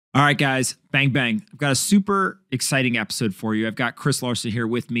All right, guys, bang, bang. I've got a super exciting episode for you. I've got Chris Larsen here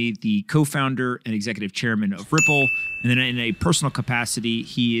with me, the co-founder and executive chairman of Ripple. And then in a personal capacity,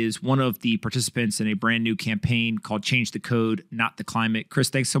 he is one of the participants in a brand new campaign called Change the Code, Not the Climate. Chris,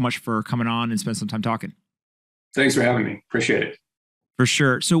 thanks so much for coming on and spend some time talking. Thanks for having me. Appreciate it. For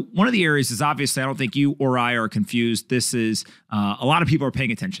sure. So one of the areas is obviously, I don't think you or I are confused. This is a lot of people are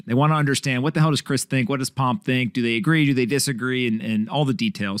paying attention. They want to understand, what the hell does Chris think? What does Pomp think? Do they agree? Do they disagree? And all the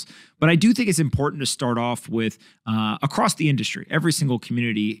details. But I do think it's important to start off with across the industry, every single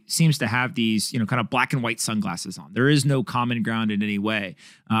community seems to have these, kind of black and white sunglasses on. There is no common ground in any way.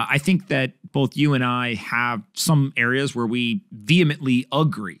 I think that both you and I have some areas where we vehemently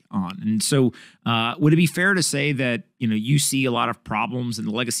agree on. And so would it be fair to say that, you see a lot of problems in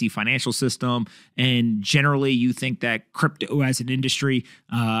the legacy financial system, and generally you think that crypto as an industry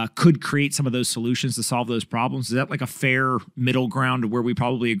could create some of those solutions to solve those problems? Is that like a fair middle ground where we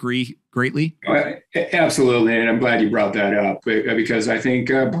probably agree greatly? Absolutely. And I'm glad you brought that up because I think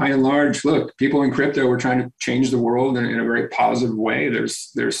by and large, look, people in crypto are trying to change the world in a very positive way.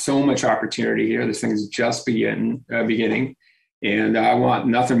 There's so much opportunity here. This thing is just beginning. And I want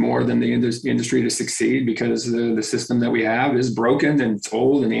nothing more than the industry to succeed, because the system that we have is broken and it's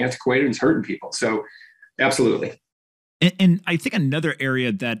old and antiquated and it's hurting people. So absolutely. And I think another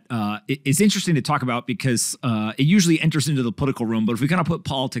area that is interesting to talk about, because it usually enters into the political room, but if we kind of put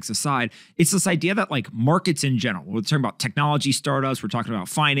politics aside, it's this idea that like markets in general, we're talking about technology startups, we're talking about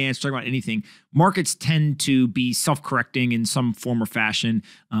finance, we're talking about anything, markets tend to be self-correcting in some form or fashion,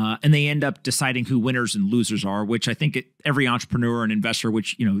 and they end up deciding who winners and losers are, which I think every entrepreneur and investor,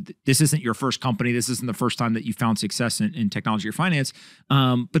 which, this isn't your first company, this isn't the first time that you found success in technology or finance,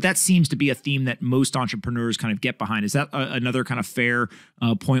 but that seems to be a theme that most entrepreneurs kind of get behind. Is that another kind of fair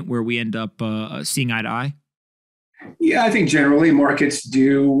point where we end up seeing eye to eye? Yeah, I think generally markets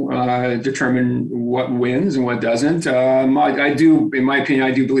do determine what wins and what doesn't. I do, in my opinion,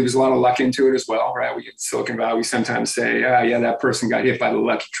 I do believe there's a lot of luck into it as well, right? We in Silicon Valley, we sometimes say, yeah, that person got hit by the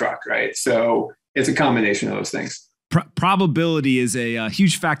lucky truck, right? So it's a combination of those things. Probability is a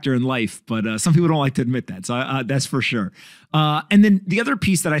huge factor in life, but some people don't like to admit that. So that's for sure. And then the other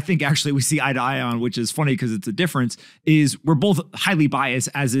piece that I think actually we see eye to eye on, which is funny because it's a difference, is we're both highly biased,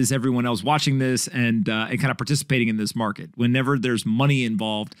 as is everyone else watching this and kind of participating in this market. Whenever there's money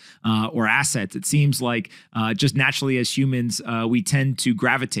involved or assets, it seems like just naturally as humans, we tend to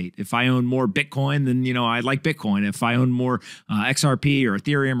gravitate. If I own more Bitcoin, then I like Bitcoin. If I own more XRP or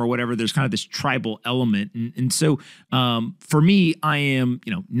Ethereum or whatever, there's kind of this tribal element. And so for me, I am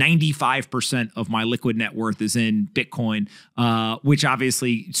 95% of my liquid net worth is in Bitcoin. Which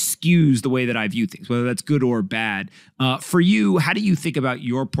obviously skews the way that I view things, whether that's good or bad. For you, how do you think about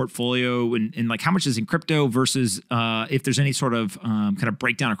your portfolio and like how much is in crypto versus if there's any sort of kind of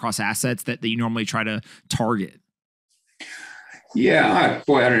breakdown across assets that you normally try to target? Yeah,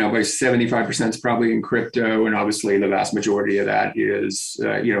 boy, I don't know, like 75% is probably in crypto. And obviously the vast majority of that is,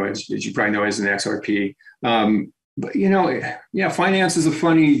 as you probably know, is in XRP. But finance is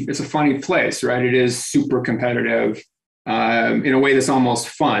it's a funny place, right? It is super competitive. In a way that's almost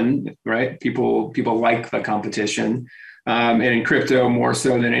fun, right? People like the competition, and in crypto more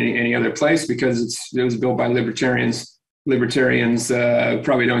so than any other place, because it was built by libertarians. Libertarians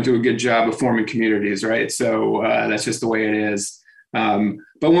probably don't do a good job of forming communities, right? So that's just the way it is.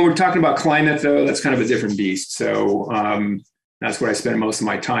 But when we're talking about climate, though, that's kind of a different beast. So that's what I spend most of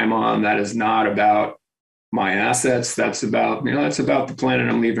my time on. That is not about my assets. That's about the planet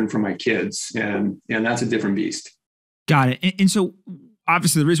I'm leaving for my kids, and that's a different beast. Got it. And so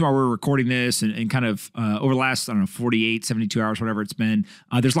obviously the reason why we're recording this and kind of over the last, 48, 72 hours, whatever it's been,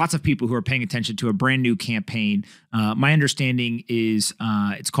 there's lots of people who are paying attention to a brand new campaign. My understanding is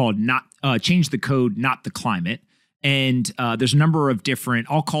it's called Change the Code, Not the Climate. And there's a number of different,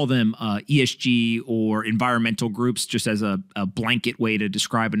 I'll call them ESG or environmental groups, just as a blanket way to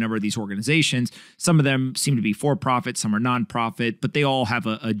describe a number of these organizations. Some of them seem to be for-profit, some are nonprofit, but they all have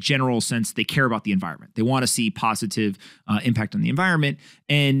a general sense they care about the environment. They want to see positive impact on the environment.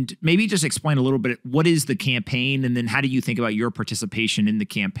 And maybe just explain a little bit, what is the campaign? And then how do you think about your participation in the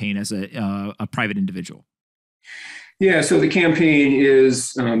campaign as a private individual? Yeah, so the campaign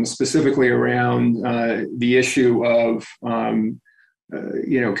is specifically around the issue of, kind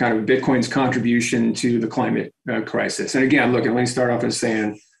of Bitcoin's contribution to the climate crisis. And again, look, let me start off as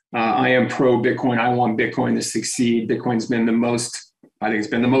saying I am pro Bitcoin. I want Bitcoin to succeed. Bitcoin's been I think it's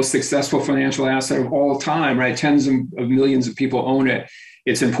been the most successful financial asset of all time, right? Tens of millions of people own it.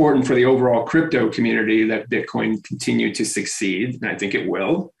 It's important for the overall crypto community that Bitcoin continue to succeed, and I think it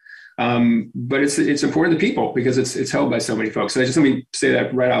will. But it's important to people because it's held by so many folks. So just let me say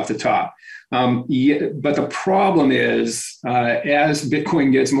that right off the top. But the problem is, as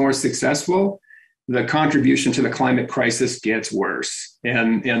Bitcoin gets more successful, the contribution to the climate crisis gets worse.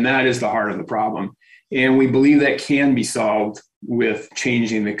 And that is the heart of the problem. And we believe that can be solved with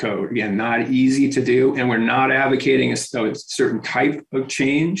changing the code. Again, not easy to do. And we're not advocating a certain type of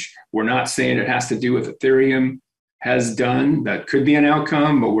change. We're not saying it has to do with Ethereum has done. That could be an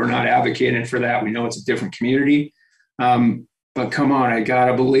outcome, but we're not advocating for that. We know it's a different community. But come on, I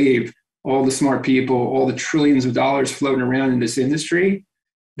gotta believe all the smart people, all the trillions of dollars floating around in this industry,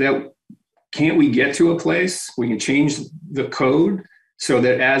 that can't we get to a place we can change the code so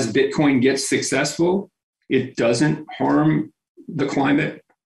that as Bitcoin gets successful, it doesn't harm the climate,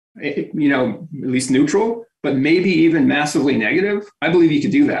 at least neutral, but maybe even massively negative? I believe you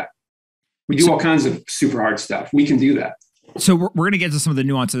could do that. We do all kinds of super hard stuff. We can do that. So we're going to get to some of the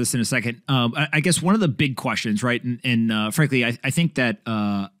nuance of this in a second. I guess one of the big questions, right? And frankly, I think that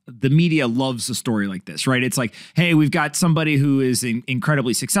the media loves a story like this, right? It's like, hey, we've got somebody who is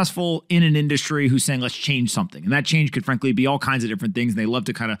incredibly successful in an industry who's saying, let's change something. And that change could frankly be all kinds of different things. And they love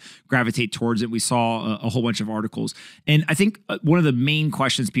to kind of gravitate towards it. We saw a whole bunch of articles. And I think one of the main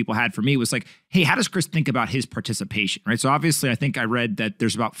questions people had for me was like, hey, how does Chris think about his participation, right? So obviously, I think I read that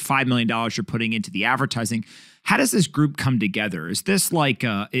there's about $5 million you're putting into the advertising. How does this group come together? Is this like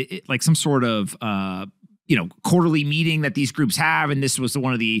like some sort of quarterly meeting that these groups have, and this was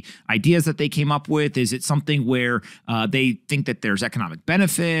one of the ideas that they came up with? Is it something where they think that there's economic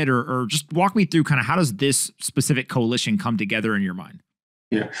benefit, or just walk me through kind of how does this specific coalition come together in your mind?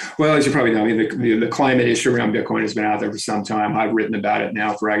 Yeah, well, as you probably know, I mean, the climate issue around Bitcoin has been out there for some time. I've written about it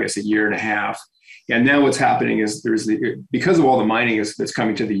now for, I guess, a year and a half. And now what's happening is because of all the mining that's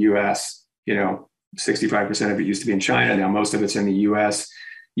coming to the U.S., 65% of it used to be in China. Now most of it's in the US.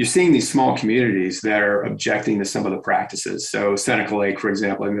 You're seeing these small communities that are objecting to some of the practices. So Seneca Lake, for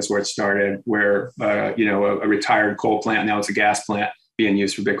example, I think that's where it started, where, a retired coal plant, now it's a gas plant being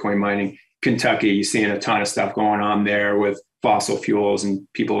used for Bitcoin mining. Kentucky, you're seeing a ton of stuff going on there with fossil fuels and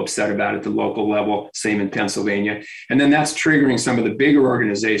people upset about it at the local level. Same in Pennsylvania. And then that's triggering some of the bigger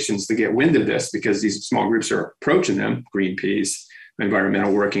organizations to get wind of this because these small groups are approaching them. Greenpeace,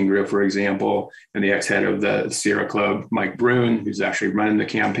 Environmental Working Group, for example, and the ex-head of the Sierra Club, Mike Brune, who's actually running the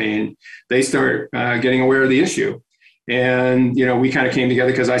campaign, they start getting aware of the issue. And, we kind of came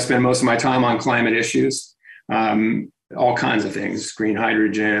together because I spend most of my time on climate issues, all kinds of things, green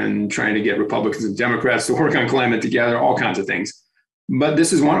hydrogen, trying to get Republicans and Democrats to work on climate together, all kinds of things. But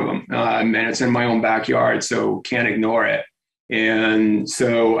this is one of them, and it's in my own backyard, so can't ignore it. And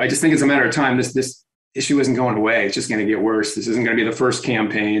so I just think it's a matter of time. This issue isn't going away. It's just going to get worse. This isn't going to be the first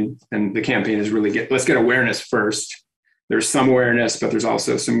campaign. And the campaign is really let's get awareness first. There's some awareness, but there's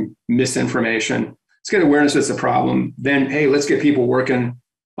also some misinformation. Let's get awareness that's a problem. Then, hey, let's get people working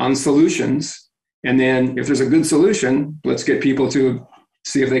on solutions. And then if there's a good solution, let's get people to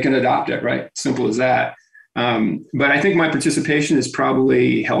see if they can adopt it, right? Simple as that. But I think my participation is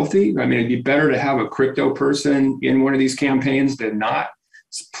probably healthy. I mean, it'd be better to have a crypto person in one of these campaigns than not.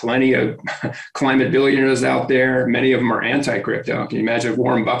 There's plenty of climate billionaires out there. Many of them are anti-crypto. Can you imagine if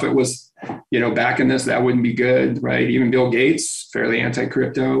Warren Buffett was, back in this? That wouldn't be good, right? Even Bill Gates, fairly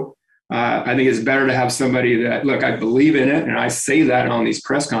anti-crypto. I think it's better to have somebody that, look, I believe in it, and I say that on these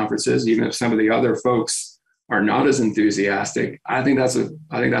press conferences, even if some of the other folks are not as enthusiastic. I think that's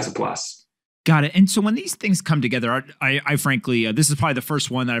a plus. Got it. And so when these things come together, I frankly, this is probably the first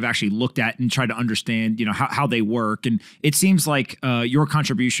one that I've actually looked at and tried to understand, how they work. And it seems like your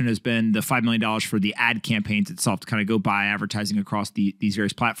contribution has been the $5 million for the ad campaigns itself to kind of go buy advertising across these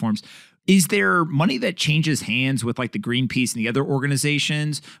various platforms. Is there money that changes hands with like the Greenpeace and the other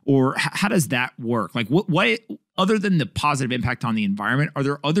organizations, or how does that work? Like what other than the positive impact on the environment, are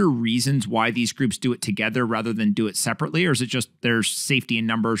there other reasons why these groups do it together rather than do it separately? Or is it just there's safety in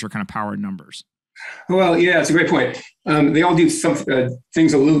numbers or kind of power in numbers? Well, yeah, it's a great point. They all do some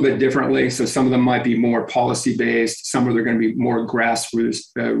things a little bit differently. So some of them might be more policy based. Some of them are going to be more grassroots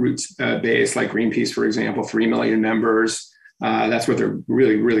based, like Greenpeace, for example, 3 million members. That's what they're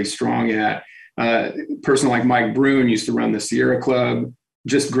really, really strong at. A person like Mike Brune used to run the Sierra Club,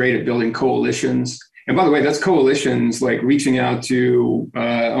 just great at building coalitions. And by the way, that's coalitions like reaching out to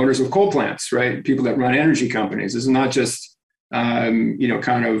owners of coal plants, right? People that run energy companies. This is not just,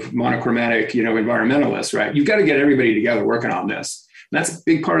 kind of monochromatic, environmentalists, right? You've got to get everybody together working on this. And that's a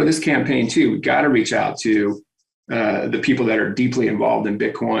big part of this campaign too. We've got to reach out to the people that are deeply involved in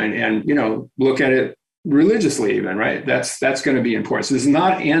Bitcoin and, look at it religiously even, right? That's going to be important. So this is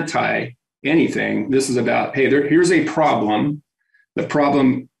not anti anything. This is about, hey, here's a problem. The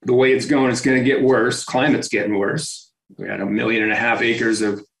problem the way it's going, it's going to get worse. Climate's getting worse. We had 1.5 million acres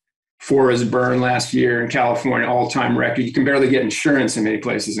of forest burn last year in California, all-time record. You can barely get insurance in many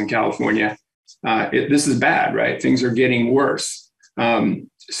places in California. This is bad, right? Things are getting worse.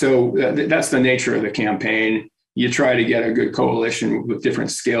 So that's the nature of the campaign. You try to get a good coalition with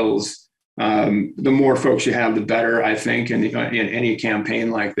different skills. The more folks you have, the better, I think, in any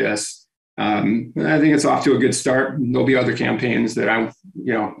campaign like this. I think it's off to a good start. There'll be other campaigns that I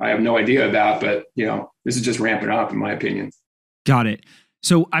have no idea about, but this is just ramping up, in my opinion. Got it.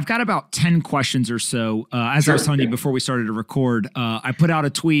 So I've got about 10 questions or so. As I was telling you before we started to record, I put out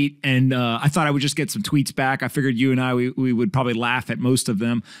a tweet and I thought I would just get some tweets back. I figured you and I, we would probably laugh at most of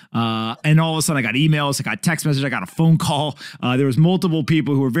them. And all of a sudden I got emails, I got text messages, I got a phone call. There was multiple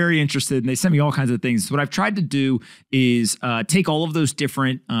people who were very interested and they sent me all kinds of things. So what I've tried to do is take all of those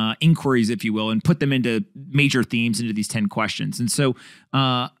different inquiries, if you will, and put them into major themes into these 10 questions. And so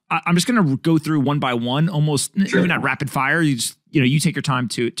I'm just going to go through one by one, almost maybe not rapid fire. You just, you take your time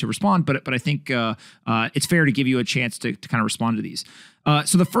to respond, but I think it's fair to give you a chance to kind of respond to these.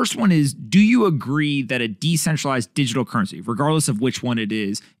 So the first one is, do you agree that a decentralized digital currency, regardless of which one it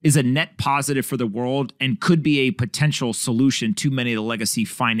is a net positive for the world and could be a potential solution to many of the legacy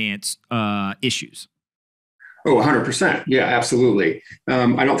finance issues? Oh, 100%. Yeah, absolutely.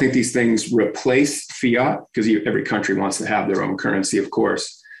 I don't think these things replace fiat because every country wants to have their own currency, of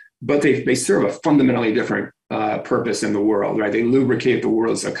course, but they serve a fundamentally different purpose in the world, right? They lubricate the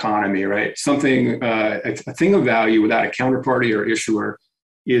world's economy, right? Something, a thing of value without a counterparty or issuer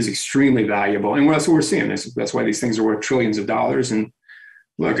is extremely valuable. And that's what we're seeing. That's why these things are worth trillions of dollars. And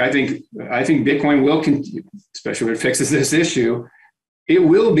look, I think Bitcoin will, especially when it fixes this issue, it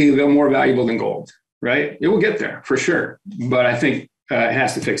will be a little more valuable than gold, right? It will get there for sure. But I think it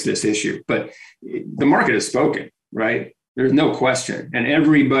has to fix this issue. But the market has spoken, right? There's no question. And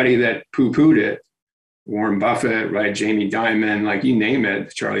everybody that poo-pooed it, Warren Buffett, right? Jamie Dimon, like you name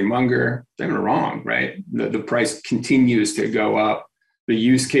it, Charlie Munger, they were wrong, right? The price continues to go up. The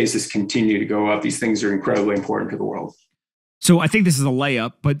use cases continue to go up. These things are incredibly important to the world. So I think this is a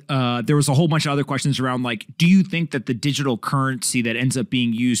layup, but there was a whole bunch of other questions around, like, do you think that the digital currency that ends up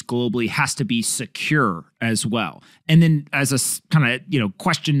being used globally has to be secure as well? And then as a kind of,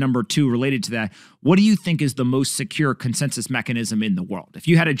 question number 2 related to that, what do you think is the most secure consensus mechanism in the world? If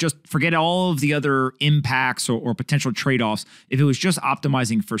you had to just forget all of the other impacts or potential trade-offs, if it was just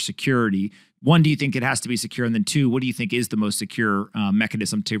optimizing for security, 1, do you think it has to be secure? And then 2, what do you think is the most secure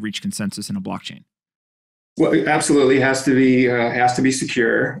mechanism to reach consensus in a blockchain? Well, it absolutely has to be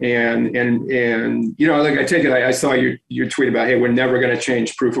secure, and like I take it. I saw your tweet about, hey, we're never going to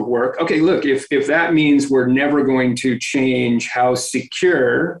change proof of work. Okay, look, if that means we're never going to change how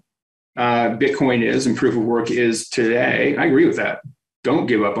secure Bitcoin is and proof of work is today, I agree with that. Don't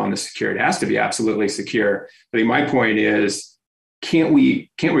give up on the security. It has to be absolutely secure. I think my point is, can't we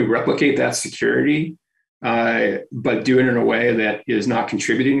replicate that security, but do it in a way that is not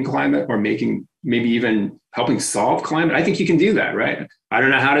contributing to climate or maybe even helping solve climate? I think you can do that, right? I don't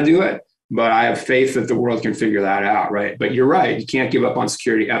know how to do it, but I have faith that the world can figure that out, right? But you're right. You can't give up on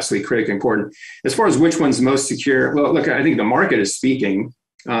security. Absolutely critically important. As far as which one's most secure, well, look, I think the market is speaking.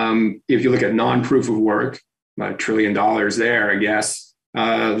 If you look at non-proof of work, about $1 trillion there, I guess,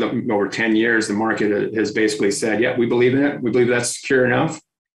 over 10 years, the market has basically said, yeah, we believe in it. We believe that's secure enough.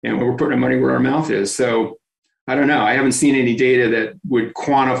 And we're putting our money where our mouth is. So I don't know. I haven't seen any data that would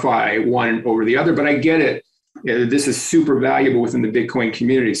quantify one over the other, but I get it. This is super valuable within the Bitcoin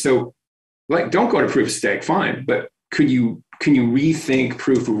community. So, don't go to proof of stake, fine, but can you rethink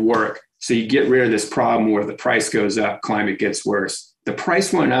proof of work so you get rid of this problem where the price goes up, climate gets worse. The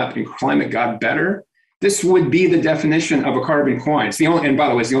price went up and climate got better. This would be the definition of a carbon coin. It's the only, and by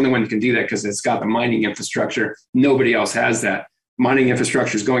the way, it's the only one that can do that because it's got the mining infrastructure. Nobody else has that. Mining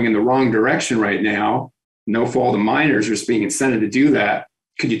infrastructure is going in the wrong direction right now. No fault of miners are just being incented to do that.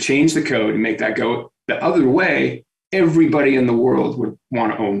 Could you change the code and make that go the other way? Everybody in the world would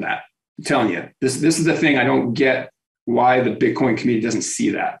want to own that. I'm telling you, this is the thing I don't get, why the Bitcoin community doesn't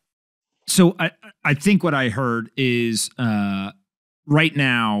see that. So I think what I heard is right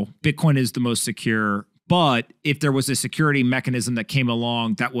now, Bitcoin is the most secure, but if there was a security mechanism that came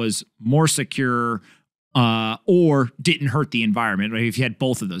along that was more secure, or didn't hurt the environment, right? If you had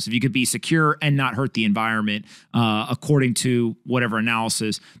both of those, if you could be secure and not hurt the environment, according to whatever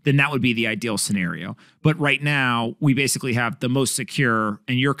analysis, then that would be the ideal scenario. But right now, we basically have the most secure,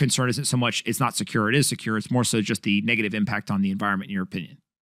 and your concern isn't so much it's not secure, it is secure. It's more so just the negative impact on the environment, in your opinion.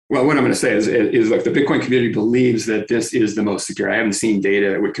 Well, what I'm going to say is look, the Bitcoin community believes that this is the most secure. I haven't seen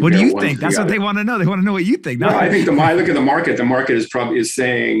data that would compare. What do you one think? to the That's what other. they want to know. They want to know what you think. No, I think I look at the market is probably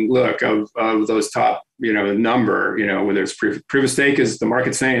saying, look, of those top, number, whether it's proof of stake is the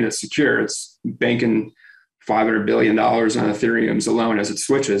market saying it's secure. It's banking $500 billion on Ethereum's alone as it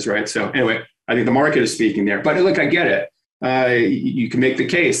switches, right? So anyway, I think the market is speaking there. But look, I get it. You can make the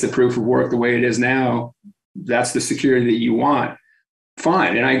case that proof of work the way it is now, that's the security that you want.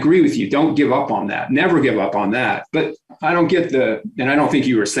 Fine. And I agree with you. Don't give up on that. Never give up on that. But I don't get and I don't think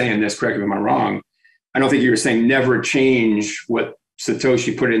you were saying this, correct me if I'm wrong. I don't think you were saying never change what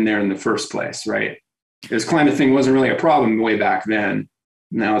Satoshi put in there in the first place, right? This climate thing wasn't really a problem way back then.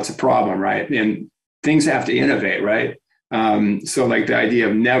 Now it's a problem, right? And things have to innovate, right? So like the idea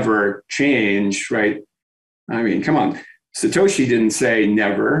of never change, right? I mean, come on. Satoshi didn't say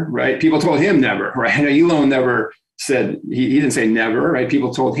never, right? People told him never, right? Elon never said, he didn't say never, right?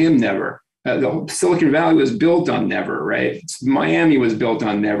 People told him never. The whole Silicon Valley was built on never, right? Miami was built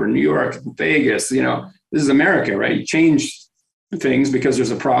on never. New York, Vegas, this is America, right? You change things because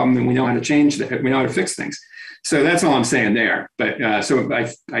there's a problem and we know how to change that. We know how to fix things. So that's all I'm saying there. But so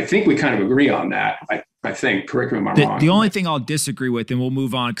I think we kind of agree on that. I think, correct me if I'm wrong. The only thing I'll disagree with, and we'll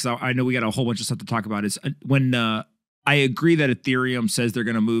move on because I know we got a whole bunch of stuff to talk about, is when I agree that Ethereum says they're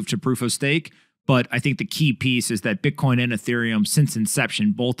going to move to proof of stake. But I think the key piece is that Bitcoin and Ethereum, since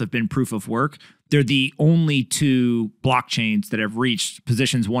inception, both have been proof of work. They're the only two blockchains that have reached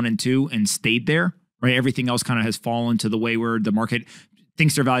positions 1 and 2 and stayed there, right? Everything else kind of has fallen to the way where the market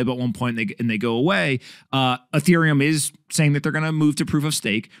thinks they're valuable at one point and they go away. Ethereum is saying that they're going to move to proof of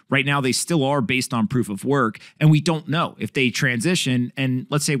stake. Right now, they still are based on proof of work. And we don't know if they transition. And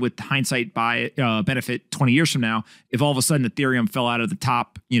let's say with hindsight benefit 20 years from now, if all of a sudden Ethereum fell out of the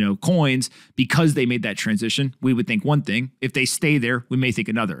top coins because they made that transition, we would think one thing. If they stay there, we may think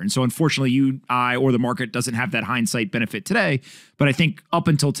another. And so unfortunately, I, or the market doesn't have that hindsight benefit today. But I think up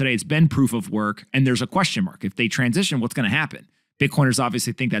until today, it's been proof of work. And there's a question mark. If they transition, what's going to happen? Bitcoiners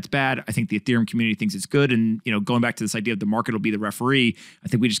obviously think that's bad. I think the Ethereum community thinks it's good. And, going back to this idea of the market will be the referee, I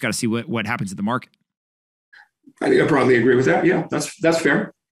think we just got to see what happens to the market. I think I probably agree with that. Yeah, that's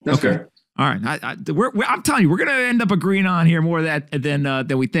fair. That's okay. Fair. All right. I'm telling you, we're going to end up agreeing on here more of that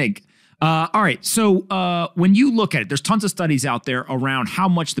than we think. All right. So when you look at it, there's tons of studies out there around how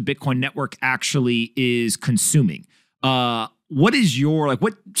much the Bitcoin network actually is consuming. What is your,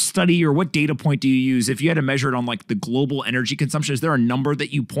 what study or what data point do you use if you had to measure it on the global energy consumption? Is there a number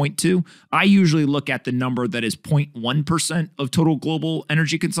that you point to? I usually look at the number that is 0.1% of total global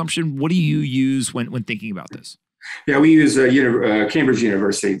energy consumption. What do you use when thinking about this? Yeah, we use Cambridge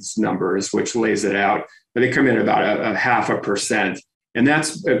University's numbers, which lays it out. But they come in about a 0.5%. And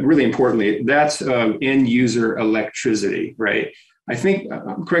that's really importantly, that's end user electricity, right? I think,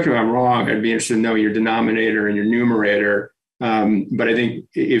 correct me if I'm wrong, I'd be interested to know your denominator and your numerator. But I think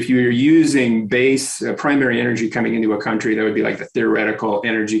if you're using base primary energy coming into a country, that would be like the theoretical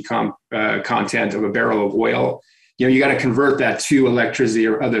energy content of a barrel of oil. You got to convert that to electricity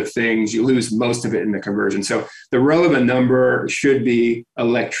or other things. You lose most of it in the conversion. So the relevant number should be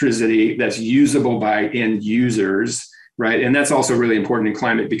electricity that's usable by end users, right? And that's also really important in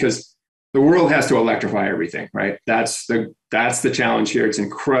climate because the world has to electrify everything, right? That's the challenge here. It's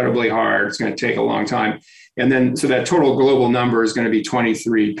incredibly hard. It's going to take a long time. And then, so that total global number is going to be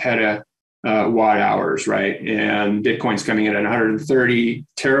 23 petawatt hours, right? And Bitcoin's coming in at 130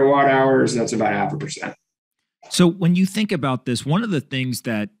 terawatt hours. That's about 0.5%. So when you think about this, one of the things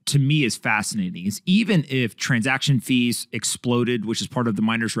that to me is fascinating is even if transaction fees exploded, which is part of the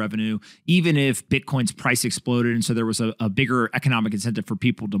miners' revenue, even if Bitcoin's price exploded, and so there was a bigger economic incentive for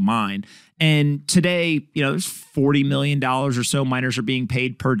people to mine. And today, there's $40 million or so miners are being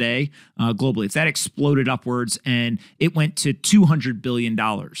paid per day globally. If that exploded upwards and it went to $200 billion,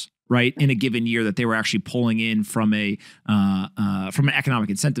 right, in a given year that they were actually pulling in from an economic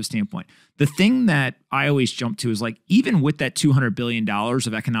incentive standpoint. The thing that I always jump to is even with that $200 billion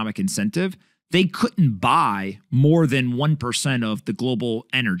of economic incentive, they couldn't buy more than 1% of the global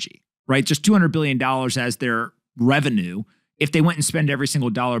energy, right? Just $200 billion as their revenue. If they went and spend every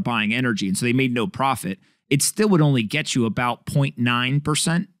single dollar buying energy, and so they made no profit, it still would only get you about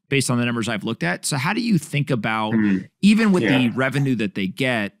 0.9% based on the numbers I've looked at. So how do you think about, even with the revenue that they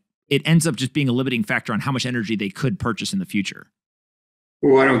get, it ends up just being a limiting factor on how much energy they could purchase in the future?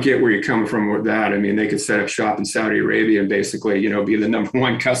 Well, I don't get where you're coming from with that. I mean, they could set up shop in Saudi Arabia and basically, be the number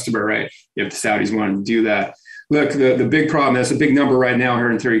one customer, right? If the Saudis wanted to do that. Look, the big problem, that's a big number right now,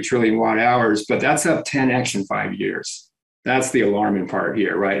 130 trillion watt hours, but that's up 10x in 5 years. That's the alarming part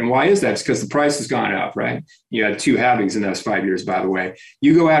here, right? And why is that? It's because the price has gone up, right? You had two halvings in those 5 years, by the way.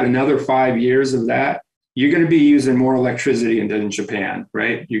 You go out another 5 years of that, you're going to be using more electricity than Japan,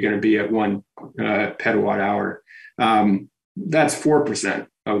 right? You're going to be at 1 petawatt hour. That's 4%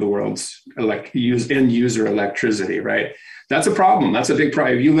 of the world's end user electricity, right? That's a problem. That's a big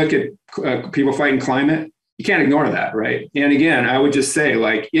problem. If you look at people fighting climate, you can't ignore that, right? And again, I would just say,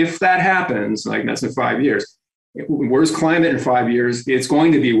 like, if that happens, like that's in 5 years, where's climate in 5 years? It's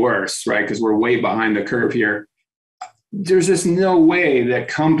going to be worse, right? Because we're way behind the curve here. There's just no way that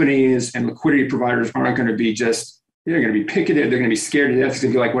companies and liquidity providers aren't going to be they're going to be picketed. They're going to be scared to death. It's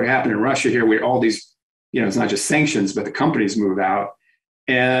going to be like what happened in Russia here, where all these, it's not just sanctions, but the companies move out.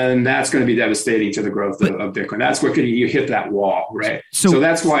 And that's going to be devastating to the growth of Bitcoin. That's what you hit that wall, right? So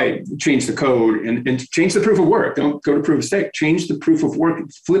that's why change the code and change the proof of work. Don't go to proof of stake. Change the proof of work.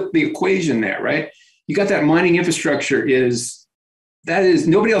 Flip the equation there, right? You got that mining infrastructure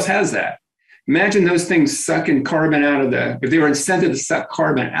nobody else has that. Imagine those things sucking carbon if they were incented to suck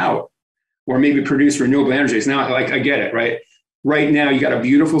carbon out or maybe produce renewable energies. Now, like, I get it, right? Right now, you got a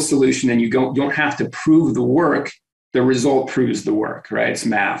beautiful solution and you don't have to prove the work. The result proves the work, right? It's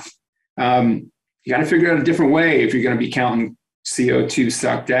math. You got to figure out a different way if you're going to be counting CO2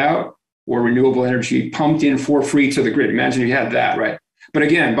 sucked out or renewable energy pumped in for free to the grid. Imagine if you had that, right? But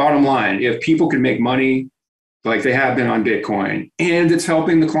again, bottom line, if people can make money like they have been on Bitcoin and it's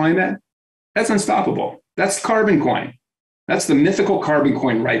helping the climate, that's unstoppable. That's carbon coin. That's the mythical carbon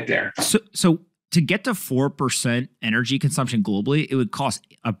coin right there. So to get to 4% energy consumption globally, it would cost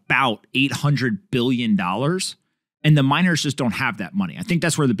about $800 billion. And the miners just don't have that money. I think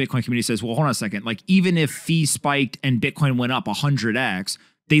that's where the Bitcoin community says, well, hold on a second. Like, even if fees spiked and Bitcoin went up 100x,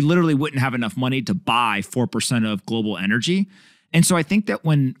 they literally wouldn't have enough money to buy 4% of global energy. And so I think that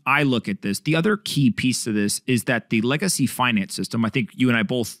when I look at this, the other key piece to this is that the legacy finance system, I think you and I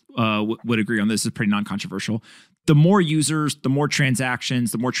both would agree on this, is pretty non-controversial. The more users, the more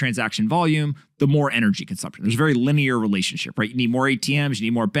transactions, the more transaction volume, the more energy consumption. There's a very linear relationship, right? You need more ATMs, you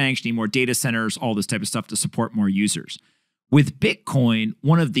need more banks, you need more data centers, all this type of stuff to support more users. With Bitcoin,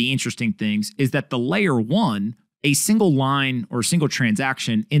 one of the interesting things is that the layer one, a single line or a single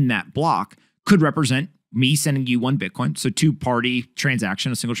transaction in that block could represent me sending you one Bitcoin, so two-party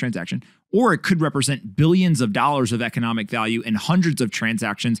transaction, a single transaction, or it could represent billions of dollars of economic value and hundreds of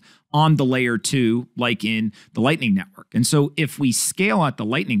transactions on the layer two, like in the Lightning Network. And so if we scale out the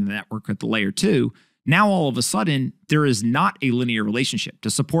Lightning Network at the layer two, now all of a sudden, there is not a linear relationship.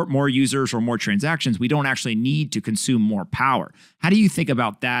 To support more users or more transactions, we don't actually need to consume more power. How do you think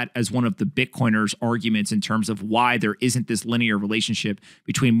about that as one of the Bitcoiners' arguments in terms of why there isn't this linear relationship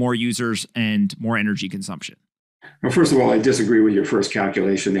between more users and more energy consumption? Well, first of all, I disagree with your first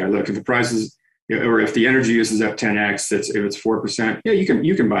calculation there. Look, if the prices, or if the energy use is up 10x, if it's 4%, yeah,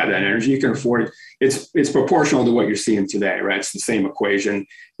 you can buy that energy. You can afford it. It's proportional to what you're seeing today, right? It's the same equation.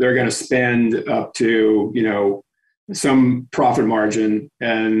 They're going to spend up to some profit margin,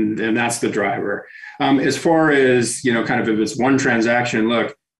 and that's the driver. As far as kind of if it's one transaction,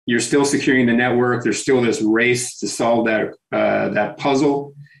 look, you're still securing the network. There's still this race to solve that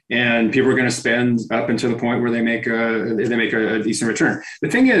puzzle. And people are going to spend up until the point where they make a decent return. The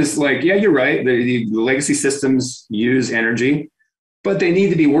thing is, like, yeah, you're right. The legacy systems use energy, but they need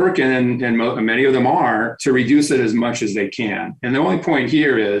to be working, and many of them are, to reduce it as much as they can. And the only point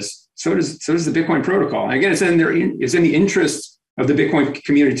here is, so does the Bitcoin protocol. And again, it's in the interest of the Bitcoin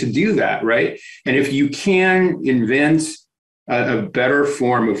community to do that, right? And if you can invent a better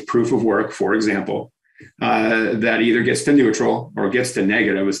form of proof of work, for example, that either gets to neutral or gets to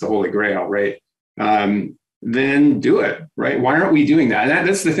negative, is the holy grail, right? Then do it, right? Why aren't we doing that? And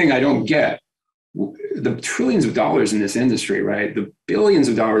that's the thing I don't get. The trillions of dollars in this industry, right? The billions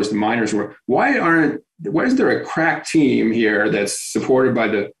of dollars the miners were. Why isn't there a crack team here that's supported by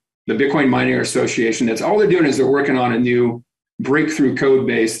the Bitcoin Mining Association? That's all they're doing is they're working on a new breakthrough code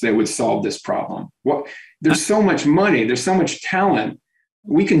base that would solve this problem. There's so much money, there's so much talent.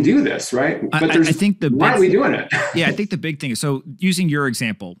 We can do this, right? But I think why aren't we doing it? Yeah, I think the big thing is, so using your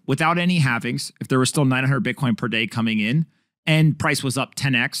example, without any halvings, if there was still 900 Bitcoin per day coming in and price was up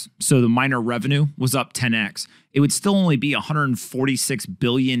 10x, so the miner revenue was up 10x, it would still only be $146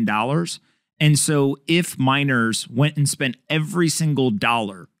 billion. And so if miners went and spent every single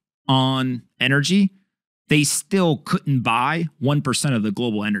dollar on energy, they still couldn't buy 1% of the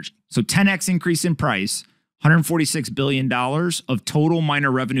global energy. So 10x increase in price, $146 billion of total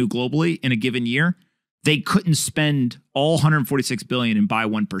miner revenue globally in a given year, they couldn't spend all $146 billion and buy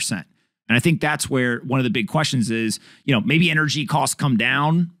 1%. And I think that's where one of the big questions is, maybe energy costs come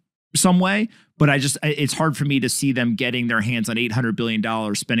down some way, but it's hard for me to see them getting their hands on $800 billion,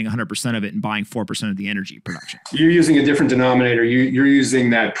 spending 100% of it and buying 4% of the energy production. You're using a different denominator. You're using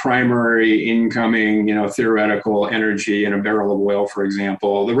that primary incoming, theoretical energy in a barrel of oil, for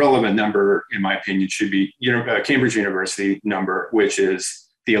example. The relevant number, in my opinion, should be Cambridge University number, which is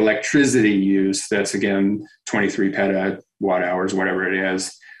the electricity use. That's, again, 23 petawatt hours, whatever it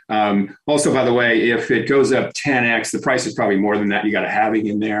is. Also, by the way, if it goes up 10x, the price is probably more than that. You got a halving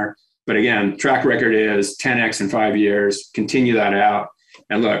in there. But again, track record is 10x in 5 years. Continue that out.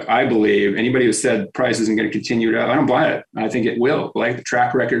 And look, I believe anybody who said price isn't going to continue to, I don't buy it. I think it will. Like, the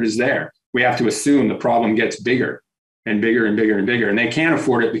track record is there. We have to assume the problem gets bigger and bigger and bigger and bigger. And they can't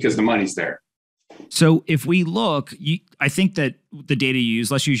afford it because the money's there. So if we look, I think that the data you use,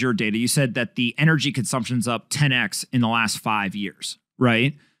 let's use your data. You said that the energy consumption's up 10x in the last 5 years,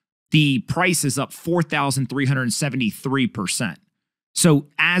 right? The price is up 4,373%. So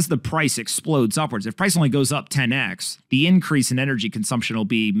as the price explodes upwards, if price only goes up 10x, the increase in energy consumption will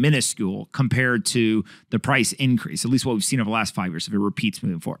be minuscule compared to the price increase, at least what we've seen over the last 5 years, if it repeats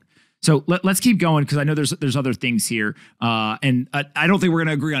moving forward. So let's keep going, because I know there's other things here, and I don't think we're going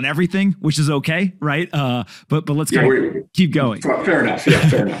to agree on everything, which is okay, right? But let's keep going. Fair enough. Yeah,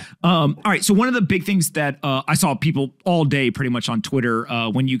 fair enough. All right. So one of the big things that I saw people all day, pretty much on Twitter,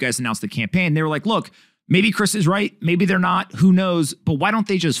 when you guys announced the campaign, they were like, "Look, maybe Chris is right, maybe they're not. Who knows? But why don't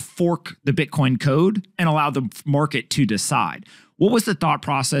they just fork the Bitcoin code and allow the market to decide?" What was the thought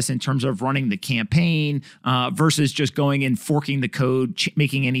process in terms of running the campaign versus just going and forking the code,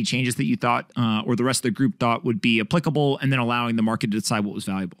 making any changes that you thought or the rest of the group thought would be applicable, and then allowing the market to decide what was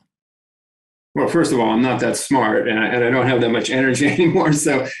valuable? Well, first of all, I'm not that smart, and I don't have that much energy anymore.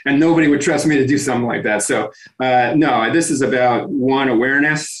 So, and nobody would trust me to do something like that. So, no, this is about, one,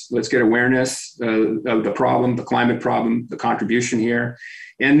 awareness. Let's get awareness of the problem, the climate problem, the contribution here.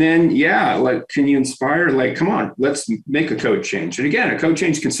 And then, can you inspire? Like, come on, let's make a code change. And again, a code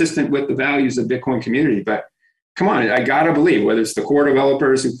change consistent with the values of the Bitcoin community. But come on, I got to believe, whether it's the core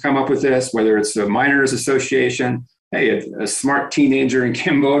developers who come up with this, whether it's the Miners Association, hey, a smart teenager in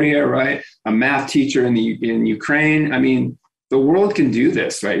Cambodia, right? A math teacher in Ukraine. I mean, the world can do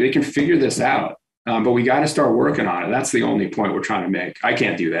this, right? They can figure this out. But we got to start working on it. That's the only point we're trying to make. I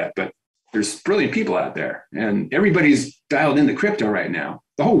can't do that, but there's brilliant people out there, and everybody's dialed into crypto right now.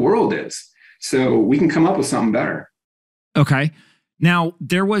 The whole world is. So we can come up with something better. Okay. Now,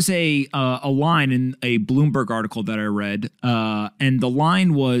 there was a line in a Bloomberg article that I read, and the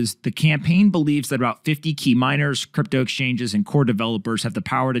line was, the campaign believes that about 50 key miners, crypto exchanges, and core developers have the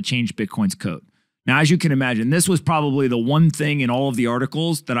power to change Bitcoin's code. Now, as you can imagine, this was probably the one thing in all of the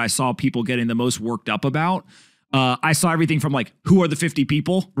articles that I saw people getting the most worked up about. I saw everything from, like, who are the 50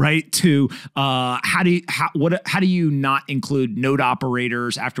 people, right, to how do you not include node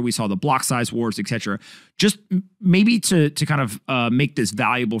operators after we saw the block size wars, et cetera. Just maybe to kind of make this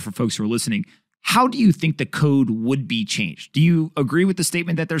valuable for folks who are listening, how do you think the code would be changed? Do you agree with the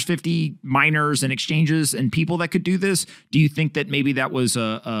statement that there's 50 miners and exchanges and people that could do this? Do you think that maybe that was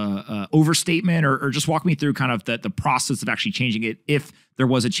a overstatement, or just walk me through kind of the process of actually changing it, if there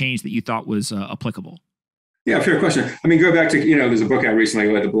was a change that you thought was applicable? Yeah, fair question. I mean, go back to, there's a book out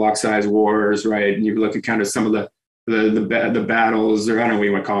recently, like the block size wars, right? And you look at kind of some of the battles, or I don't know what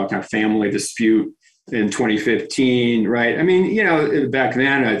you want to call it, kind of family dispute in 2015, right? I mean, back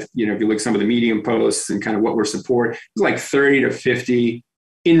then, if you look at some of the Medium posts and kind of what we're supporting, it was like 30 to 50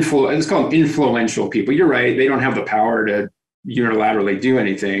 let's call them influential people. You're right. They don't have the power to unilaterally do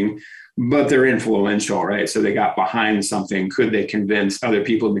anything, but they're influential, right? So they got behind something. Could they convince other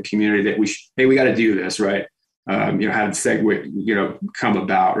people in the community that we got to do this, right? How did SegWit, come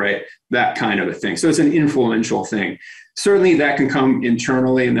about, right? That kind of a thing. So it's an influential thing. Certainly that can come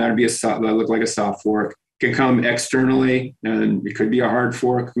internally, and that would look like a soft fork. It can come externally, and it could be a hard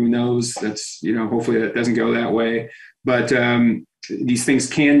fork. Who knows? That's, hopefully that doesn't go that way. But these things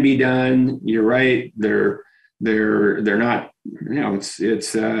can be done. You're right. They're not,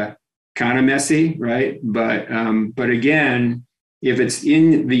 it's kind of messy, right? But again, if it's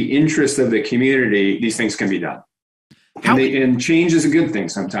in the interest of the community, these things can be done. And change is a good thing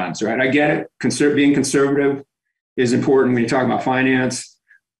sometimes, right? I get it. Being conservative is important when you talk about finance,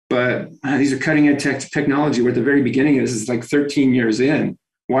 but these are cutting edge technology. We're at the very beginning of this. It's like 13 years in.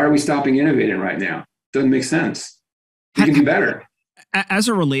 Why are we stopping innovating right now? Doesn't make sense. We can do better. As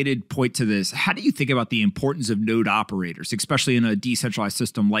a related point to this, how do you think about the importance of node operators, especially in a decentralized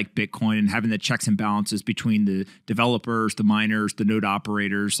system like Bitcoin, and having the checks and balances between the developers, the miners, the node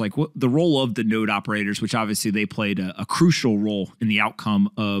operators? Like, what the role of the node operators, which obviously they played a crucial role in the outcome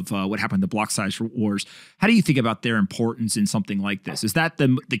of what happened in the block size wars. How do you think about their importance in something like this? Is that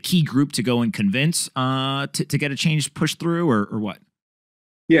the key group to go and convince to get a change pushed through, or what?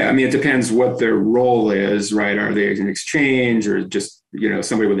 Yeah, I mean, it depends what their role is, right? Are they an exchange or just,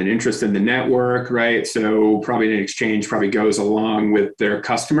 somebody with an interest in the network, right? So probably an exchange probably goes along with their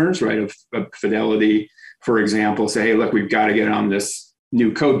customers, right? Of Fidelity, for example, say, hey, look, we've got to get on this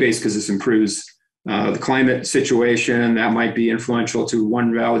new code base because this improves the climate situation. That might be influential to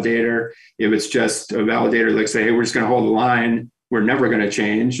one validator. If it's just a validator, like say, hey, we're just going to hold the line, we're never going to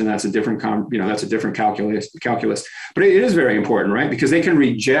change, and that's a different, that's a different calculus. But it is very important, right? Because they can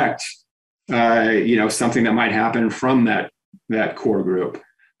reject, something that might happen from that core group.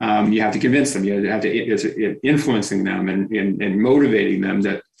 You have to convince them. You have to influencing them and motivating them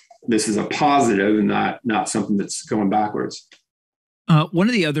that this is a positive and not something that's going backwards. One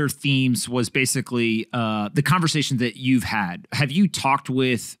of the other themes was basically the conversation that you've had. Have you talked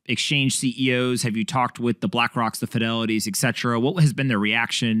with exchange CEOs? Have you talked with the BlackRocks, the Fidelities, et cetera? What has been their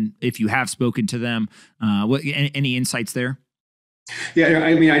reaction if you have spoken to them? Any insights there? Yeah,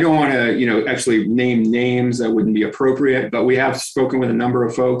 I mean, I don't want to, actually name names. That wouldn't be appropriate. But we have spoken with a number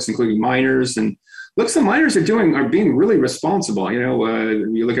of folks, including miners, and look, some miners are being really responsible.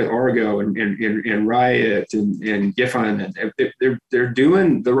 You look at Argo and Riot and Giffen, and they're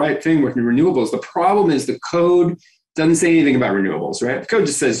doing the right thing with renewables. The problem is the code doesn't say anything about renewables, right? The code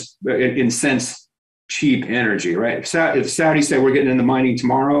just says, in sense, cheap energy, right? If Saudi said we're getting into mining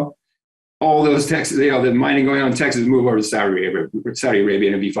tomorrow, all those Texas, the mining going on in Texas move over to Saudi Arabia, and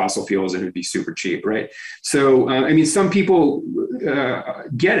it'd be fossil fuels and it'd be super cheap, right? So, I mean, some people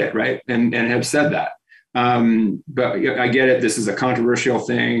get it, right? And have said that. But I get it. This is a controversial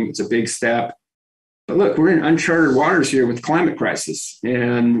thing. It's a big step. But look, we're in uncharted waters here with climate crisis,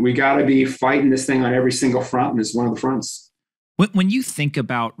 and we got to be fighting this thing on every single front, and it's one of the fronts. When you think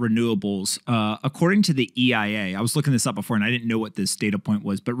about renewables, according to the EIA, I was looking this up before and I didn't know what this data point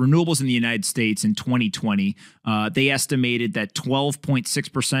was, but renewables in the United States in 2020, they estimated that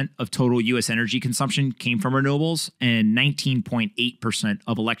 12.6% of total U.S. energy consumption came from renewables and 19.8%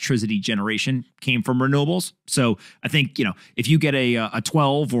 of electricity generation came from renewables. So I think, if you get a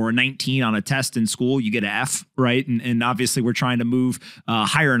 12 or a 19 on a test in school, you get an F, right? And obviously we're trying to move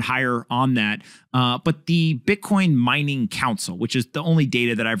higher and higher on that. But the Bitcoin Mining Council, which is the only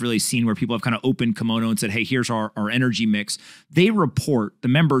data that I've really seen where people have kind of opened kimono and said, hey, here's our energy mix. They report, the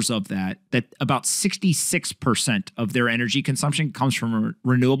members of that about 66% of their energy consumption comes from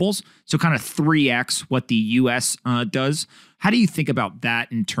renewables. So kind of 3x what the US does. How do you think about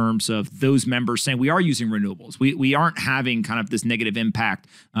that in terms of those members saying we are using renewables? We aren't having kind of this negative impact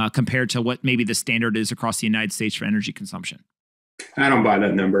compared to what maybe the standard is across the United States for energy consumption? I don't buy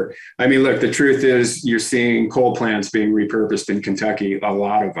that number. I mean, look, the truth is you're seeing coal plants being repurposed in Kentucky, a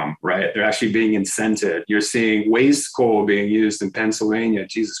lot of them, right? They're actually being incented. You're seeing waste coal being used in Pennsylvania.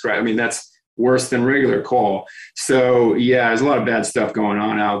 Jesus Christ. I mean, that's worse than regular coal. So yeah, there's a lot of bad stuff going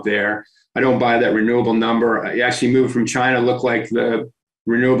on out there. I don't buy that renewable number. I actually moved from China. Looked like the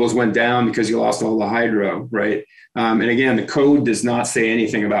renewables went down because you lost all the hydro, right? And again, the code does not say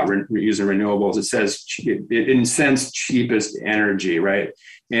anything about using renewables. It says it incents cheapest energy, right?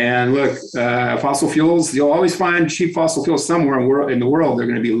 And look, fossil fuels, you'll always find cheap fossil fuels somewhere in the world. They're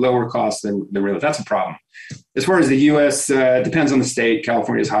going to be lower cost than real. That's a problem. As far as the U.S., it depends on the state.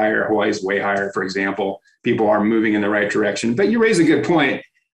 California is higher. Hawaii is way higher, for example. People are moving in the right direction. But you raise a good point.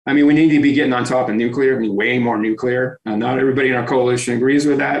 I mean, we need to be getting on top of nuclear. I mean, way more nuclear. Not everybody in our coalition agrees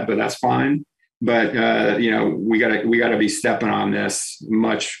with that, but that's fine. But we gotta be stepping on this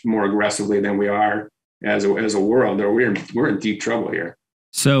much more aggressively than we are as a world. We're in deep trouble here.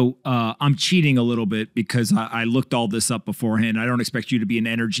 So I'm cheating a little bit because I looked all this up beforehand. I don't expect you to be an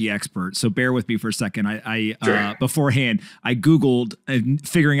energy expert, so bear with me for a second. Sure. Beforehand, I Googled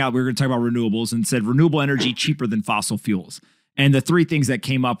figuring out we were going to talk about renewables and said renewable energy cheaper than fossil fuels. And the three things that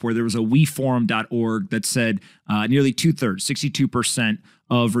came up were there was a weforum.org that said nearly 2/3, 62%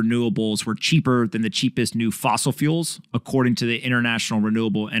 of renewables were cheaper than the cheapest new fossil fuels, according to the International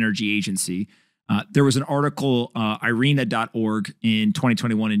Renewable Energy Agency. There was an article, IRENA.org in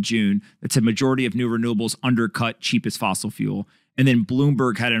 2021 in June that said majority of new renewables undercut cheapest fossil fuel. And then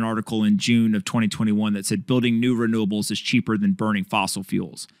Bloomberg had an article in June of 2021 that said building new renewables is cheaper than burning fossil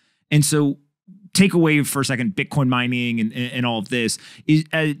fuels. And so take away for a second Bitcoin mining and all of this, is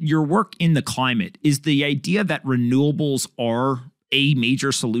your work in the climate, is the idea that renewables are a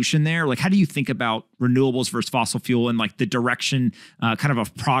major solution there? Like, how do you think about renewables versus fossil fuel and like the direction kind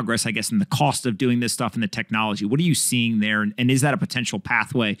of progress, I guess, in the cost of doing this stuff and the technology? What are you seeing there? And is that a potential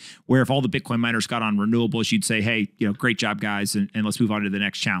pathway where if all the Bitcoin miners got on renewables, you'd say, hey, great job, guys, and let's move on to the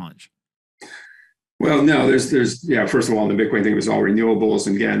next challenge? Well, no, yeah, first of all, the Bitcoin thing was all renewables.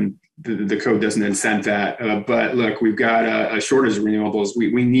 And again, the code doesn't incent that. But look, we've got a shortage of renewables.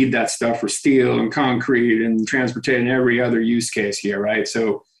 We need that stuff for steel and concrete and transportation and every other use case here, right?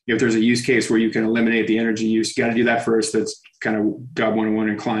 So if there's a use case where you can eliminate the energy use, you got to do that first. That's kind of job 101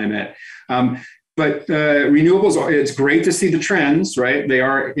 in climate. But renewables, it's great to see the trends, right? They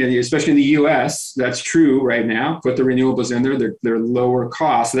are, especially in the US, that's true right now. Put the renewables in there, they're lower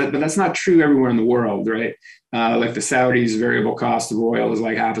cost. But that's not true everywhere in the world, right? Like the Saudis' variable cost of oil is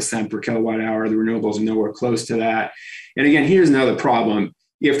like 0.5 cents per kilowatt hour. The renewables are nowhere close to that. And again, here's another problem.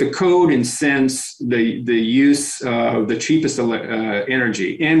 If the code incents the use of the cheapest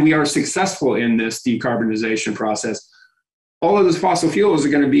energy, and we are successful in this decarbonization process, all of those fossil fuels are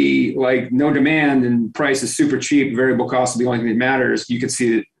going to be like no demand and price is super cheap. Variable cost is the only thing that matters. You could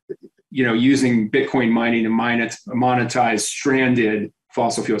see, using Bitcoin mining to monetize stranded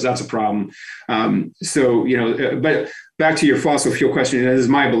fossil fuels. That's a problem. But back to your fossil fuel question, and this is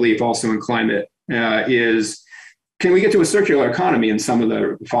my belief also in climate, is can we get to a circular economy in some of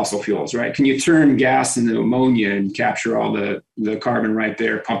the fossil fuels, right? Can you turn gas into ammonia and capture all the carbon right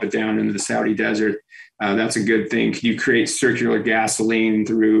there, pump it down into the Saudi desert? That's a good thing. Can you create circular gasoline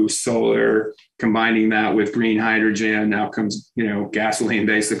through solar, combining that with green hydrogen? Now comes, gasoline,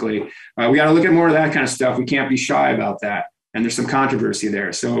 basically. We got to look at more of that kind of stuff. We can't be shy about that. And there's some controversy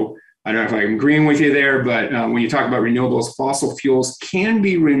there. So I don't know if I'm agreeing with you there, but when you talk about renewables, fossil fuels can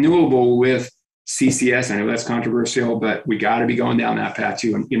be renewable with CCS. I know that's controversial, but we got to be going down that path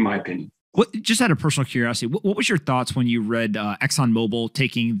too, in my opinion. Just out of personal curiosity, what was your thoughts when you read ExxonMobil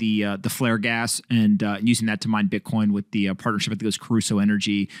taking the flare gas and using that to mine Bitcoin with the partnership? I think it was Crusoe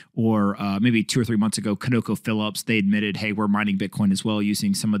Energy, or maybe 2 or 3 months ago, ConocoPhillips. They admitted, hey, we're mining Bitcoin as well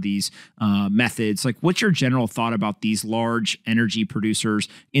using some of these methods. Like, what's your general thought about these large energy producers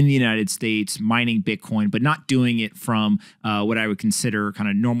in the United States mining Bitcoin, but not doing it from what I would consider kind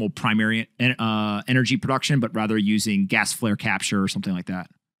of normal primary energy production, but rather using gas flare capture or something like that?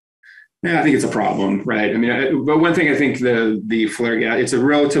 Yeah, I think it's a problem, right? I mean, but one thing I think the flare gas, it's a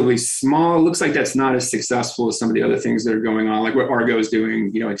relatively small, it looks like that's not as successful as some of the other things that are going on, like what Argo is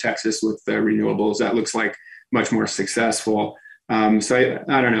doing, in Texas with renewables. That looks like much more successful. So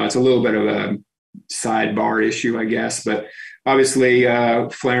I don't know, it's a little bit of a sidebar issue, I guess, but obviously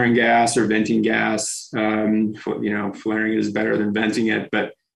flaring gas or venting gas, flaring is better than venting it,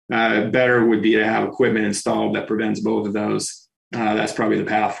 but better would be to have equipment installed that prevents both of those. That's probably the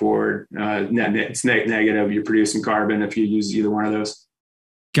path forward. It's negative. You're producing carbon if you use either one of those.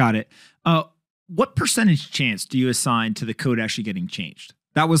 Got it. What percentage chance do you assign to the code actually getting changed?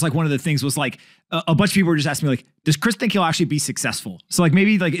 That was like one of the things was like a bunch of people were just asking me like, does Chris think he'll actually be successful? So like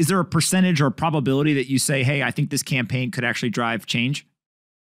maybe like, is there a percentage or a probability that you say, hey, I think this campaign could actually drive change?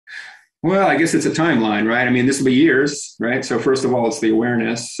 Well, I guess it's a timeline, right? I mean, this will be years, right? So first of all, it's the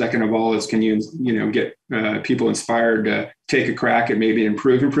awareness. Second of all, is can you get people inspired to take a crack at maybe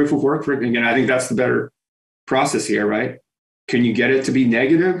improving proof of work? Again, I think that's the better process here, right? Can you get it to be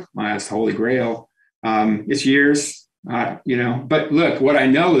negative? Well, that's the holy grail. It's years, But look, what I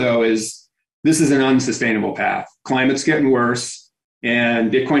know though is this is an unsustainable path. Climate's getting worse,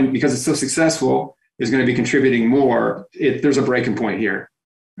 and Bitcoin, because it's so successful, is going to be contributing more. There's a breaking point here.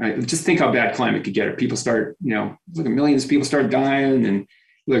 Right. Just think how bad climate could get it. People start, look at millions of people start dying, and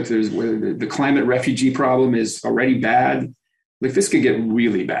look, there's the climate refugee problem is already bad. Like this could get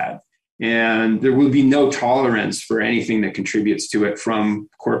really bad, and there will be no tolerance for anything that contributes to it from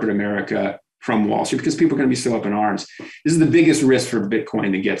corporate America, from Wall Street, because people are going to be so up in arms. This is the biggest risk for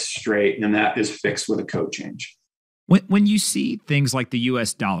Bitcoin to get straight, and that is fixed with a code change. When you see things like the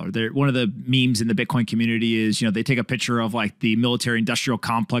US dollar, one of the memes in the Bitcoin community is, they take a picture of like the military industrial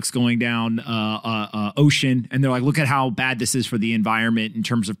complex going down ocean. And they're like, look at how bad this is for the environment in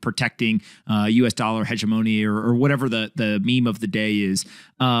terms of protecting US dollar hegemony or whatever the meme of the day is.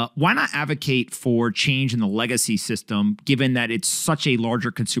 Why not advocate for change in the legacy system, given that it's such a larger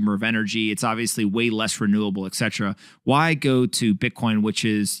consumer of energy? It's obviously way less renewable, et cetera. Why go to Bitcoin, which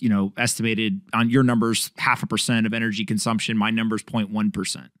is, estimated on your numbers, 0.5% of energy consumption, my number's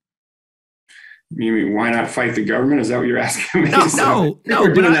 0.1%? You mean, why not fight the government? Is that what you're asking me? No, So no.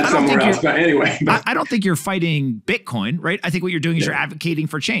 we're doing that I don't somewhere think else. But anyway, I don't think you're fighting Bitcoin, right? I think what you're doing is you're advocating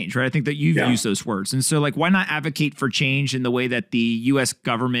for change, right? I think that you've used those words. And so like, why not advocate for change in the way that the U.S.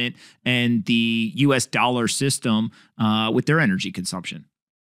 government and the U.S. dollar system with their energy consumption?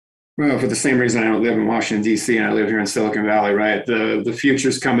 Well, for the same reason I don't live in Washington, D.C. and I live here in Silicon Valley, right? The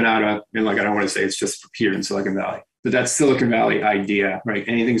future's coming out of, and like, I don't want to say it's just here in Silicon Valley, but that Silicon Valley idea, right?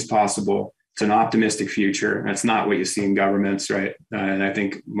 Anything's possible. It's an optimistic future. That's not what you see in governments, right? And I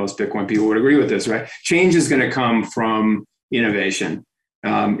think most Bitcoin people would agree with this, right? Change is going to come from innovation.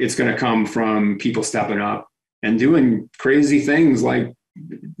 It's going to come from people stepping up and doing crazy things like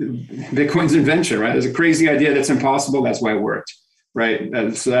Bitcoin's invention, right? There's a crazy idea that's impossible. That's why it worked,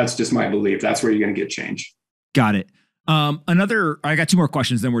 right? So that's just my belief. That's where you're going to get change. Got it. I got two more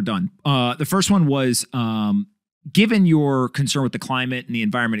questions, then we're done. The first one was, given your concern with the climate and the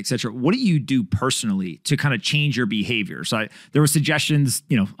environment, et cetera, what do you do personally to kind of change your behavior? So there were suggestions,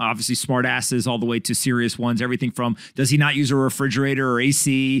 obviously smart asses all the way to serious ones, everything from, does he not use a refrigerator or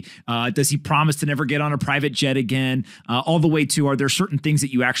AC? Does he promise to never get on a private jet again? All the way to, are there certain things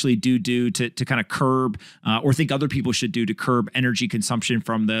that you actually do to kind of curb or think other people should do to curb energy consumption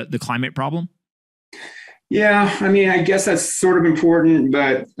from the climate problem? Yeah, I mean, I guess that's sort of important,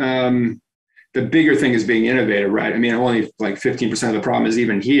 but the bigger thing is being innovative, right? I mean, only like 15% of the problem is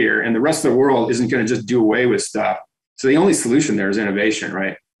even here, and the rest of the world isn't going to just do away with stuff. So the only solution there is innovation,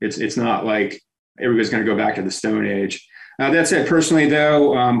 right? It's not like everybody's going to go back to the Stone Age. That said, personally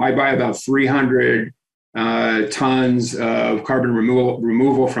though, I buy about 300 tons of carbon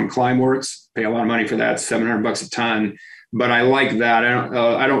removal from Climeworks. Pay a lot of money for that, $700 a ton. But I like that.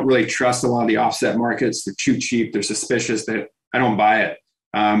 I don't really trust a lot of the offset markets. They're too cheap. They're suspicious. That I don't buy it.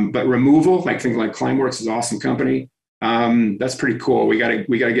 But removal, like things like Climeworks is an awesome company. That's pretty cool. We gotta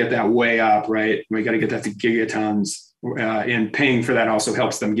get that way up, right? We gotta get that to gigatons. And paying for that also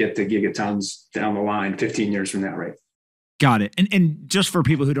helps them get to gigatons down the line, 15 years from now, right? Got it. And just for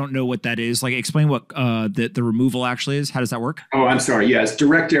people who don't know what that is, like explain what the removal actually is. How does that work? Oh, I'm sorry. Yeah, it's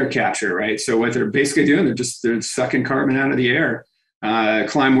direct air capture, right? So what they're basically doing, they're sucking carbon out of the air.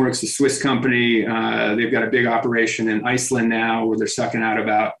 Climeworks, a Swiss company, they've got a big operation in Iceland now where they're sucking out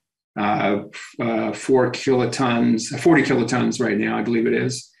about 40 kilotons right now, I believe it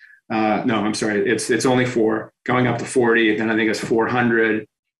is. No, I'm sorry. It's only 4, going up to 40. Then I think it's 400.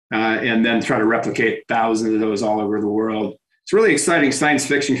 And then try to replicate thousands of those all over the world. It's really exciting science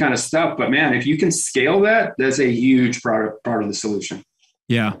fiction kind of stuff. But man, if you can scale that, that's a huge part of the solution.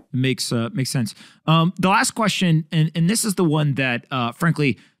 Yeah, it makes sense. The last question, and this is the one that,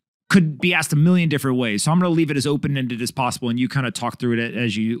 frankly, could be asked a million different ways. So I'm going to leave it as open-ended as possible, and you kind of talk through it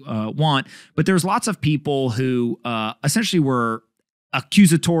as you want. But there's lots of people who essentially were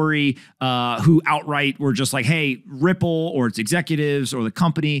accusatory, who outright were just like, hey, Ripple or its executives or the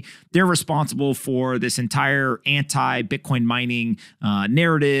company, they're responsible for this entire anti-Bitcoin mining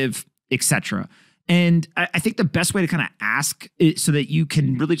narrative, et cetera. And I think the best way to kind of ask it so that you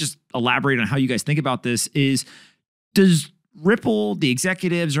can really just elaborate on how you guys think about this is, does Ripple, the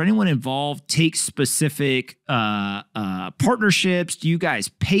executives, or anyone involved take specific partnerships? Do you guys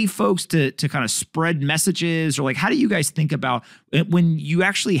pay folks to kind of spread messages? Or like, how do you guys think about when you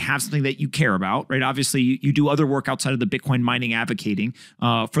actually have something that you care about, right? Obviously, you do other work outside of the Bitcoin mining advocating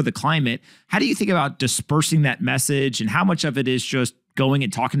for the climate. How do you think about dispersing that message, and how much of it is just going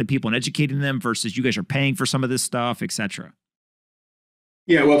and talking to people and educating them versus you guys are paying for some of this stuff, et cetera?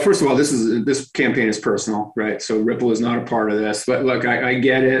 Yeah, well, first of all, this campaign is personal, right? So Ripple is not a part of this, but look, I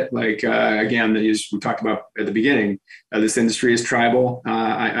get it. Like, again, as we talked about at the beginning, this industry is tribal.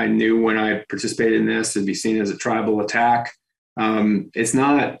 I knew when I participated in this, it'd be seen as a tribal attack. It's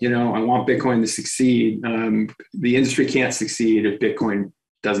not, I want Bitcoin to succeed. The industry can't succeed if Bitcoin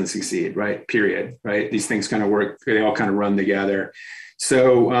doesn't succeed, right? Period, right? These things kind of work. They all kind of run together.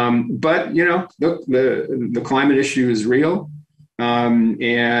 So, but, look, the climate issue is real. And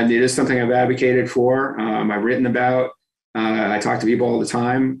it is something I've advocated for. I've written about. I talk to people all the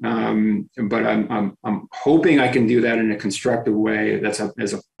time. But I'm hoping I can do that in a constructive way. That's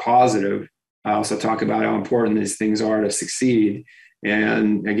as a positive. I also talk about how important these things are to succeed.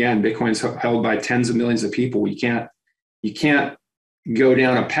 And again, Bitcoin's held by tens of millions of people. You can't go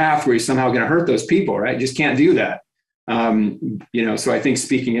down a path where you're somehow going to hurt those people, right? You just can't do that. So I think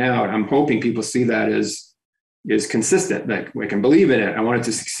speaking out, I'm hoping people see that as is consistent. Like, I can believe in it. I want it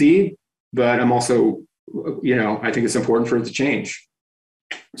to succeed, but I'm also, I think it's important for it to change.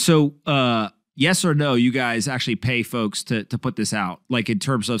 So, yes or no, you guys actually pay folks to put this out, like in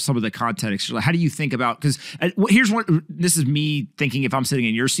terms of some of the context. How do you think about, because here's what, this is me thinking if I'm sitting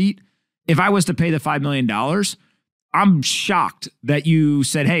in your seat. if I was to pay the $5 million, I'm shocked that you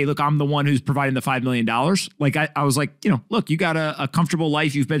said, hey, look, I'm the one who's providing the $5 million. Like I was like, look, you got a comfortable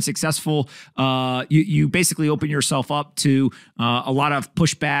life. You've been successful. You basically open yourself up to a lot of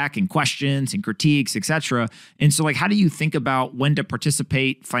pushback and questions and critiques, et cetera. And so like, how do you think about when to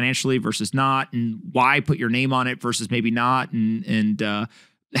participate financially versus not, and why put your name on it versus maybe not? And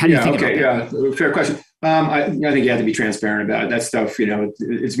how do you think about that? Yeah, fair question. I think you have to be transparent about it. That stuff,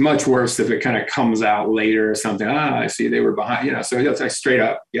 it's much worse if it kind of comes out later or something. I see they were behind, so it's like straight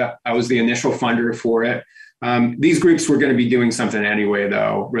up. Yeah, I was the initial funder for it. These groups were going to be doing something anyway,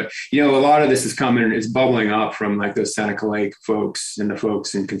 though. A lot of this is it's bubbling up from like the Seneca Lake folks and the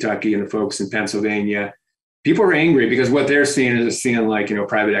folks in Kentucky and the folks in Pennsylvania. People are angry because what they're seeing like,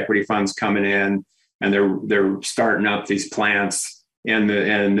 private equity funds coming in and they're starting up these plants. And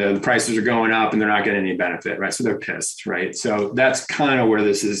the prices are going up and they're not getting any benefit, right? So they're pissed, right? So that's kind of where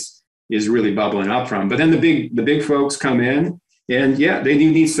this is really bubbling up from. But then the big folks come in, and yeah, they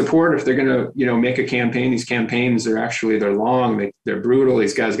do need support if they're going to make a campaign. These campaigns they're long, they're brutal.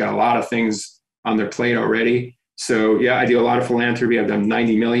 These guys got a lot of things on their plate already. So yeah, I do a lot of philanthropy. I've done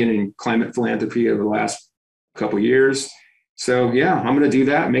 90 million in climate philanthropy over the last couple of years. So yeah, I'm going to do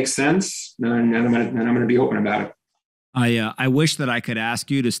that. It makes sense, and I'm going to be open about it. I wish that I could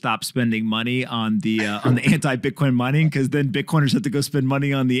ask you to stop spending money on the anti-Bitcoin mining, because then Bitcoiners have to go spend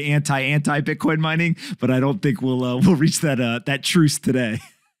money on the anti-Bitcoin mining. But I don't think we'll reach that truce today.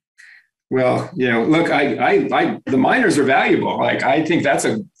 Well, look, the miners are valuable. Like I think that's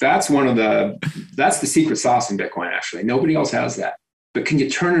the secret sauce in Bitcoin. Actually, nobody else has that. But can you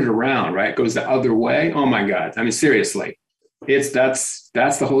turn it around? Right, it goes the other way. Oh my God! I mean, seriously, that's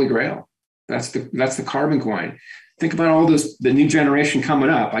the holy grail. That's the carbon coin. Think about all the new generation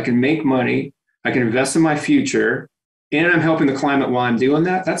coming up. I can make money. I can invest in my future, and I'm helping the climate while I'm doing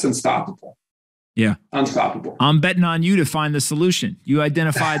that. That's unstoppable. Yeah. Unstoppable. I'm betting on you to find the solution. You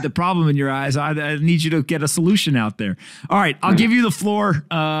identified the problem in your eyes. I need you to get a solution out there. All right. I'll give you the floor.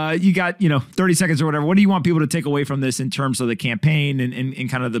 You got, 30 seconds or whatever. What do you want people to take away from this in terms of the campaign and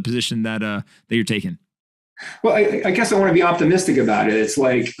kind of the position that you're taking? Well, I guess I want to be optimistic about it. It's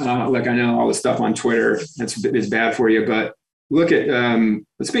like I know all the stuff on Twitter is bad for you, but look at,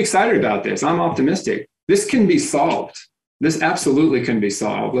 let's be excited about this. I'm optimistic. This can be solved. This absolutely can be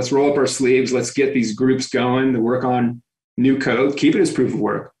solved. Let's roll up our sleeves. Let's get these groups going to work on new code, keep it as proof of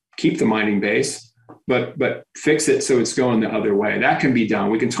work, keep the mining base, but fix it so it's going the other way. That can be done.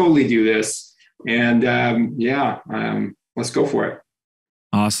 We can totally do this. And let's go for it.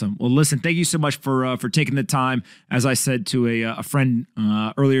 Awesome. Well, listen, thank you so much for taking the time. As I said to a friend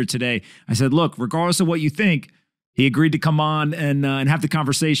earlier today, I said, look, regardless of what you think, he agreed to come on and have the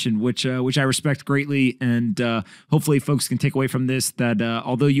conversation, which I respect greatly. And hopefully folks can take away from this that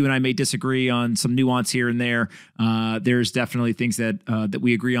although you and I may disagree on some nuance here and there, there's definitely things that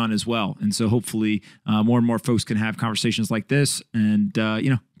we agree on as well. And so hopefully more and more folks can have conversations like this. And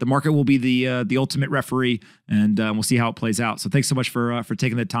the market will be the ultimate referee, and we'll see how it plays out. So thanks so much for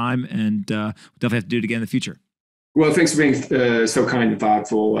taking the time, and we'll definitely have to do it again in the future. Well, thanks for being so kind and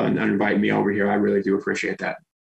thoughtful and inviting me over here. I really do appreciate that.